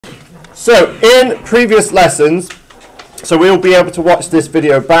So in previous lessons, so we'll be able to watch this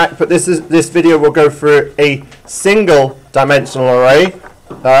video back, but this video will go through a single dimensional array.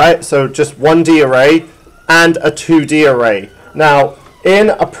 Alright, so just 1D array and a 2D array. Now, in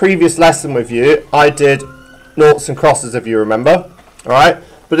a previous lesson with you, I did noughts and crosses, if you remember. Alright,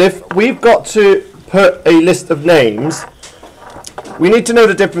 but if we've got to put a list of names, we need to know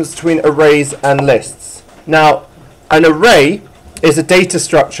the difference between arrays and lists. Now, an array is a data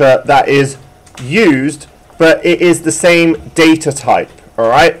structure that is used, but it is the same data type.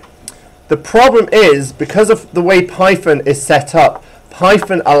 Alright, the problem is, because of the way Python is set up,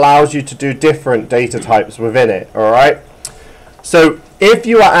 Python allows you to do different data types within it. Alright, so if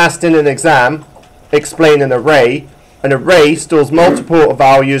you are asked in an exam, explain an array stores multiple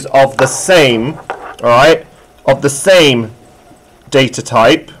values of the same, alright, of the same data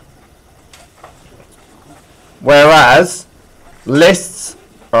type, whereas lists,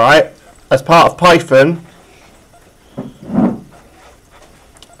 alright, as part of Python,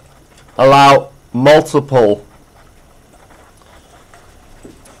 allow multiple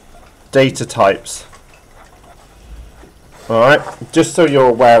data types. Alright, just so you're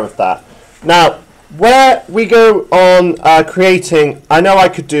aware of that. Now, where we go on creating, I know I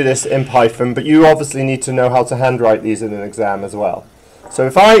could do this in Python, but you obviously need to know how to handwrite these in an exam as well. So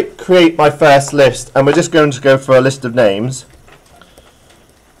if I create my first list, and we're just going to go for a list of names,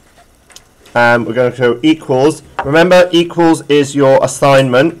 and we're going to go equals. Remember, equals is your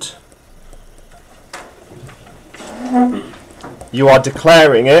assignment. You are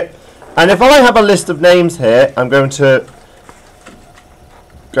declaring it. And if I have a list of names here, I'm going to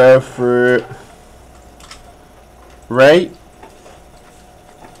go through Ray,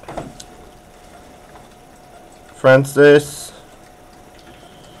 Francis,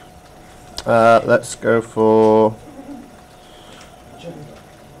 let's go for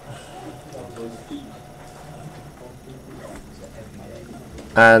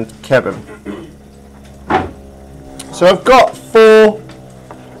and Kevin. So I've got 4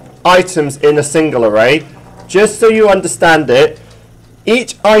 items in a single array. Just so you understand it,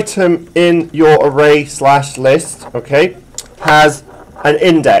 each item in your array / list, okay, has an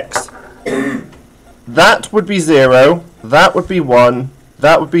index. That would be 0, that would be 1,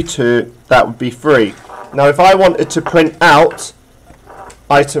 that would be 2, that would be 3. Now if I wanted to print out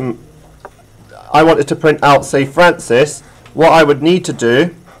say Francis, what I would need to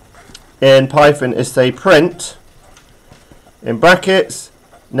do in Python is say print, in brackets,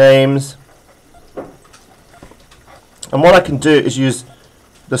 names, and what I can do is use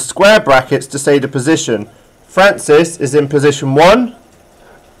the square brackets to say the position. Francis is in position 1,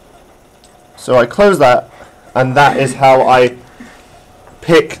 so I close that, and that is how I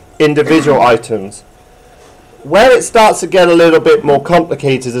pick individual items. Where it starts to get a little bit more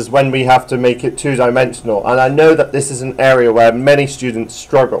complicated is when we have to make it 2-dimensional, and I know that this is an area where many students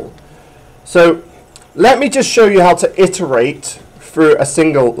struggle. So let me just show you how to iterate through a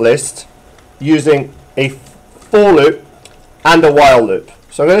single list using a for loop and a while loop.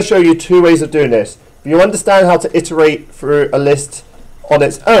 So I'm going to show you 2 ways of doing this. If you understand how to iterate through a list on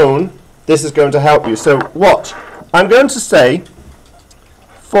its own, this is going to help you. So watch. I'm going to say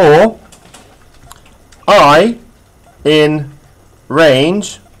for I in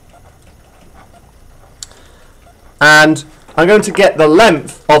range, and I'm going to get the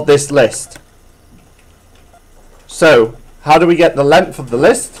length of this list. So how do we get the length of the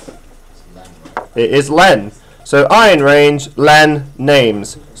list? It is len. So I in range, len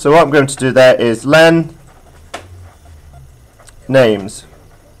names. So what I'm going to do there is len names.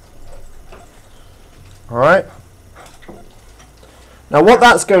 Alright. Now what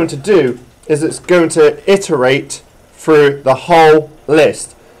that's going to do is it's going to iterate through the whole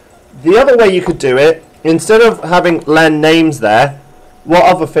list. The other way you could do it, instead of having len names there, what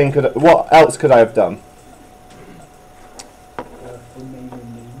else could I have done?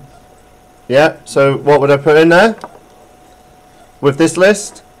 Yeah, so what would I put in there with this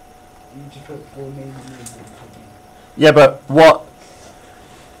list? Yeah, but what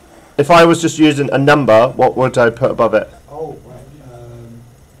if I was just using a number, what would I put above it? Oh,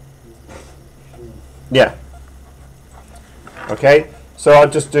 yeah. Okay, so I'll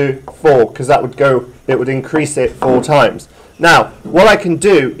just do 4 because that would go, it would increase it 4 times. Now, what I can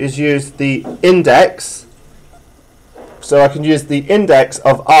do is use the index. So I can use the index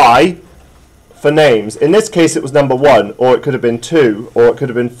of I for names. In this case it was number 1, or it could have been 2, or it could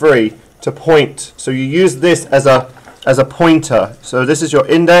have been 3 to point. So you use this as a pointer. So this is your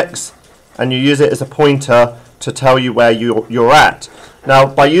index, and you use it as a pointer to tell you where you're at. Now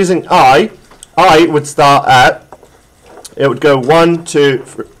by using I would start at it would go 1, 2,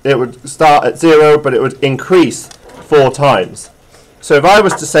 it would start at 0, but it would increase 4 times. So if I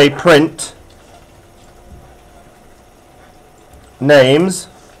was to say print names,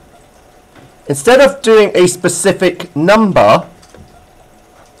 instead of doing a specific number,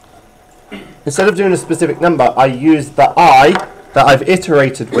 I use the I that I've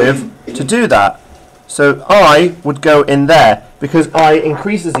iterated with to do that. So I would go in there because I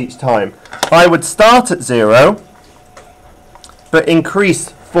increases each time. I would start at 0, but increase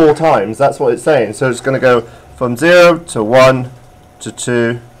 4 times. That's what it's saying. So it's going to go from 0 to 1 to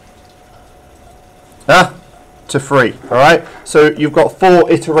 2 to 3. All right. So you've got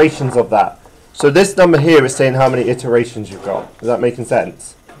 4 iterations of that. So this number here is saying how many iterations you've got. Is that making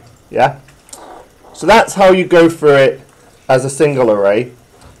sense? Yeah. So that's how you go through it as a single array.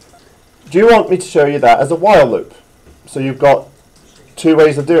 Do you want me to show you that as a while loop? So you've got 2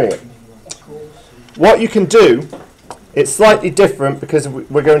 ways of doing it. What you can do, it's slightly different because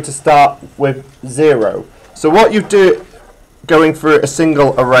we're going to start with 0. So what you do going through a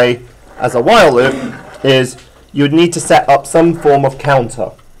single array as a while loop is you would need to set up some form of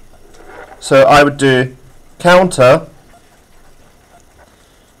counter. So I would do counter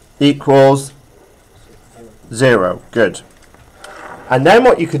equals 0. Good. And then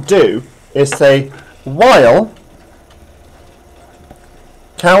what you could do is say while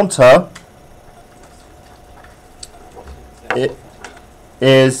counter it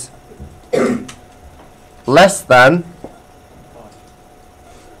is less than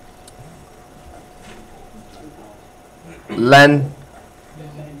len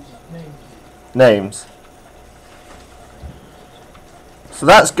names. So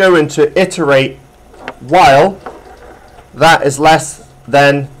that's going to iterate while that is less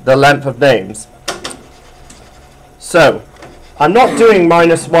than the length of names. So I'm not doing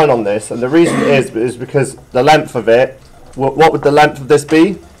 -1 on this, and the reason is because the length of it, what would the length of this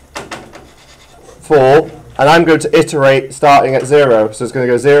be? 4, and I'm going to iterate starting at 0. So it's going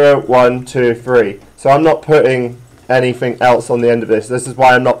to go 0, 1, 2, 3. So I'm not putting anything else on the end of this. This is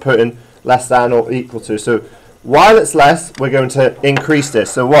why I'm not putting less than or equal to. So while it's less, we're going to increase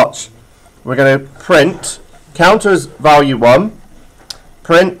this. So watch. We're going to print counter is value 1,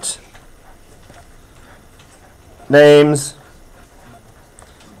 print names.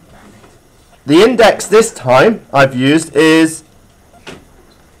 The index this time I've used is,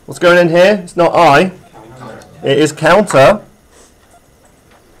 what's going in here? It's not I, it is counter.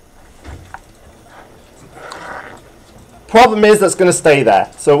 Problem is that's going to stay there.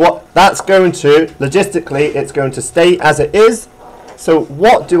 So what that's going to, logistically, it's going to stay as it is. So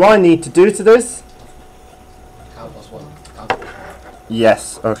what do I need to do to this? Count plus 1.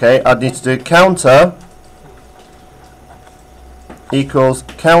 Yes, okay, I need to do counter equals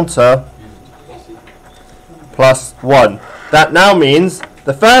counter plus 1. That now means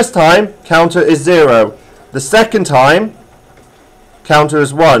the first time counter is 0. The second time counter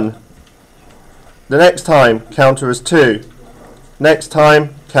is 1. The next time counter is 2. Next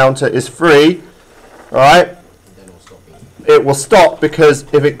time counter is 3. Alright? It will stop because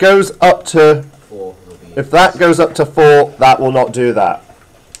if it goes up to 4, if that goes up to 4, that will not do that.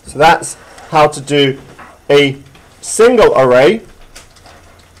 So that's how to do a single array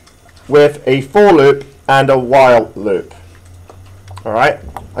with a for loop and a while loop. Alright,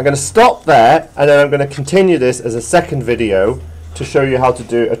 I'm going to stop there and then I'm going to continue this as a second video to show you how to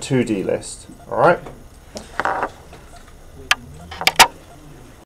do a 2D list. Alright.